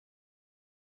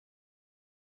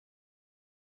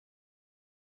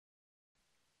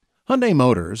Hyundai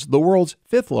Motors, the world's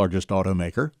fifth largest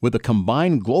automaker, with a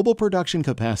combined global production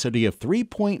capacity of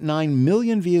 3.9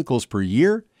 million vehicles per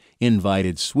year,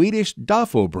 invited Swedish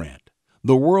Dafo Brand,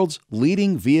 the world's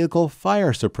leading vehicle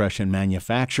fire suppression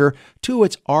manufacturer, to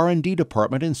its R&D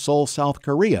department in Seoul, South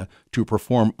Korea, to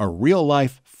perform a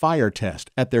real-life fire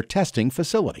test at their testing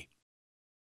facility.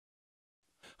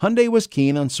 Hyundai was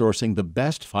keen on sourcing the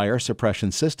best fire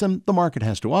suppression system the market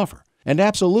has to offer, and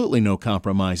absolutely no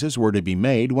compromises were to be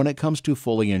made when it comes to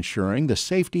fully ensuring the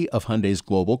safety of Hyundai's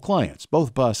global clients,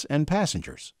 both bus and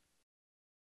passengers.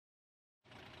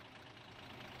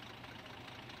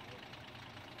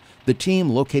 The team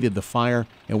located the fire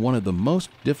in one of the most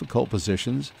difficult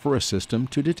positions for a system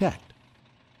to detect.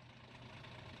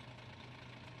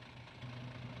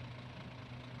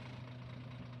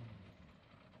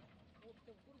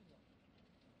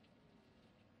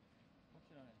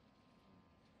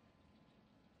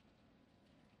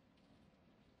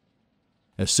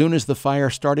 As soon as the fire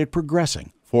started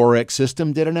progressing, Forrex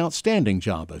system did an outstanding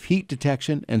job of heat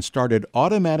detection and started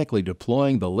automatically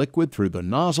deploying the liquid through the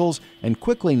nozzles and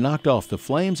quickly knocked off the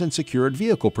flames and secured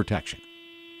vehicle protection.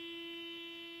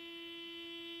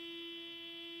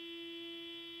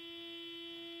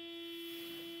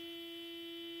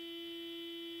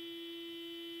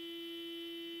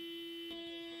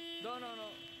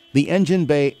 The engine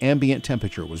bay ambient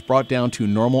temperature was brought down to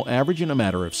normal average in a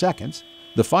matter of seconds.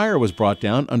 The fire was brought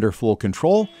down under full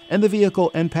control, and the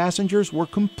vehicle and passengers were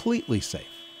completely safe.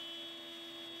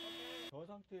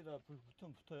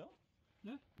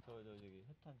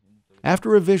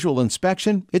 After a visual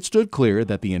inspection, it stood clear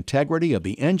that the integrity of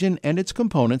the engine and its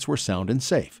components were sound and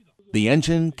safe. The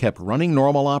engine kept running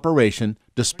normal operation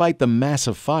despite the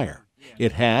massive fire.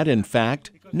 It had, in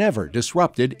fact, never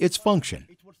disrupted its function.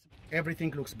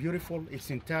 Everything looks beautiful, it's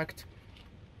intact.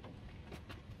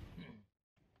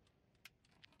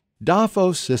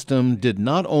 Dafo's system did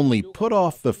not only put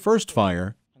off the first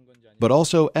fire, but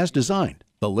also, as designed,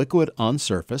 the liquid on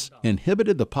surface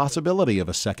inhibited the possibility of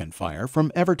a second fire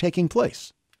from ever taking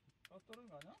place.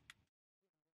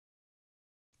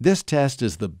 This test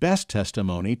is the best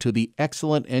testimony to the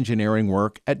excellent engineering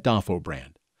work at Dafo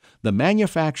Brand, the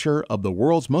manufacturer of the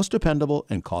world's most dependable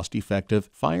and cost-effective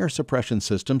fire suppression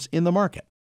systems in the market.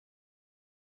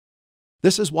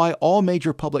 This is why all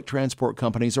major public transport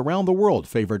companies around the world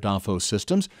favor Dafo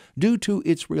systems due to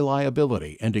its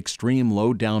reliability and extreme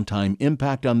low downtime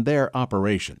impact on their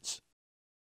operations.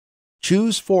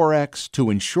 Choose Forrex to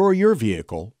insure your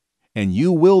vehicle, and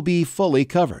you will be fully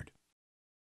covered.